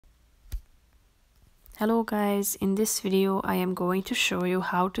Hello guys, in this video I am going to show you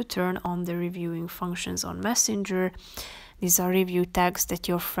how to turn on the reviewing functions on Messenger. These are review tags that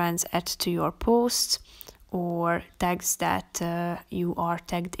your friends add to your posts or tags that you are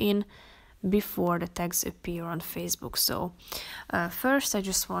tagged in before the tags appear on Facebook. So first I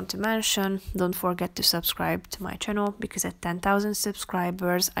just want to mention, don't forget to subscribe to my channel, because at 10,000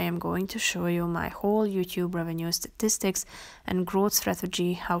 subscribers I am going to show you my whole YouTube revenue statistics and growth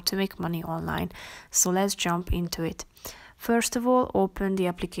strategy, how to make money online. So let's jump into it. First of all, open the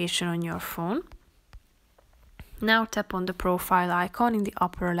application on your phone. Now tap on the profile icon in the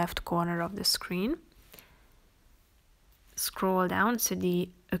upper left corner of the screen. Scroll down to the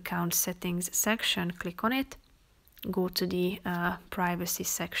account settings section, click on it, go to the privacy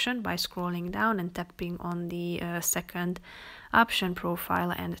section by scrolling down and tapping on the second option,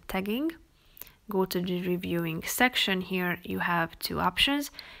 profile and tagging. Go to the reviewing section. Here you have two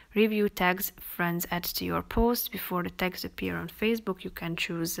options: review tags friends add to your post before the tags appear on Facebook. You can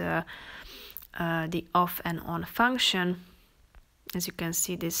choose the off and on function. As you can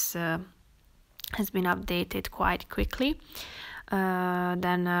see, this has been updated quite quickly.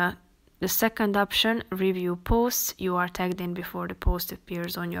 Then the second option, review posts, you are tagged in before the post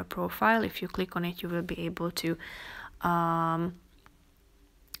appears on your profile. If you click on it, you will be able to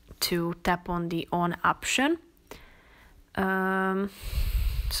tap on the on option.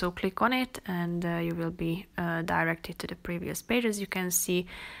 So click on it and you will be directed to the previous page. As you can see,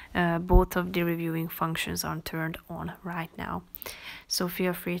 both of the reviewing functions are turned on right now. So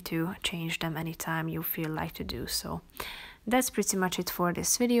feel free to change them anytime you feel like to do so. That's pretty much it for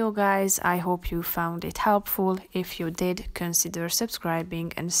this video, guys. I hope you found it helpful. If you did, consider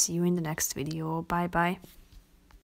subscribing and see you in the next video. Bye bye.